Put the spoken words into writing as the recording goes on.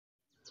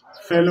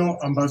fellow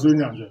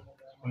Ambazonians,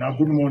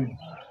 good morning.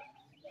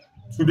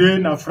 Today,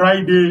 na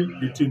Friday,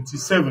 the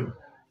 27th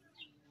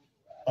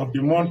of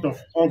the month of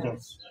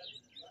August.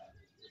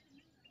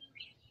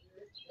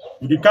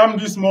 We come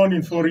this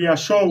morning for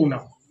reassure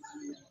una,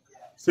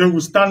 say we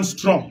stand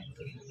strong.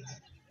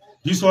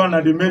 This one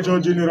are the Major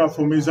General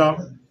for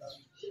Mezam.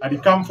 I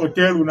come for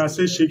tell una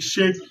say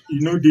shake,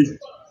 no day.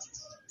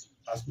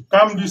 As we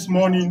come this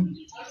morning,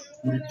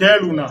 we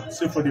tell una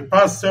say for the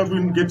past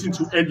 7 getting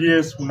to 8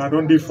 years, una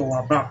don't dey for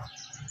our back.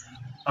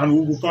 And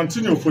we will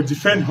continue for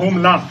defend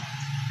homeland.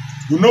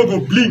 We no go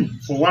blink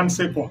for 1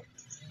 second.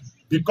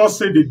 Because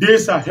say the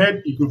days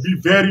ahead, it will be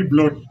very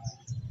bloody.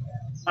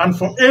 And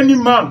for any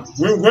man,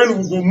 when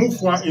we go move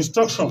for our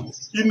instruction,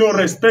 he no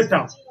respect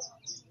them.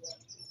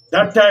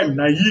 That time,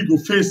 na he go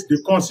face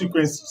the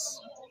consequences.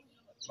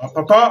 My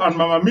papa and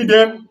mama me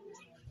them,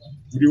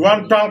 we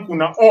want thank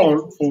una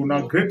all for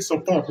una great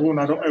support. We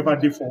una don't ever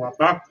dey for our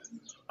back,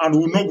 and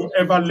we no go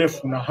ever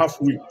left una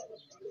halfway.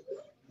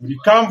 We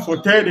come for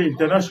tell the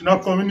international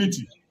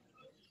community,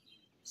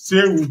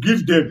 say we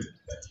give them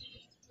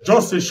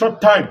just a short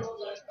time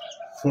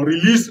for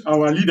release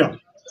our leader,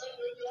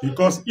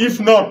 because if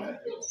not,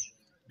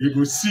 they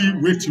go see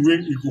which way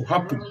it will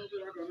happen.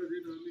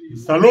 We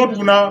salute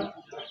una,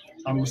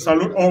 and we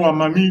salute all our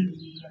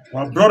mommy,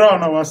 our brother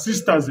and our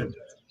sisters.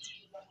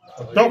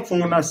 I talk for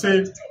una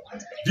say,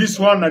 this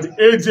one at the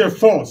ADF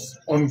force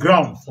on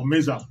ground for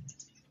Mezam.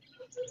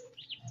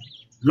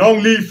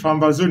 Long live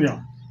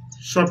Ambazonia,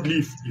 short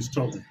live the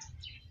struggle.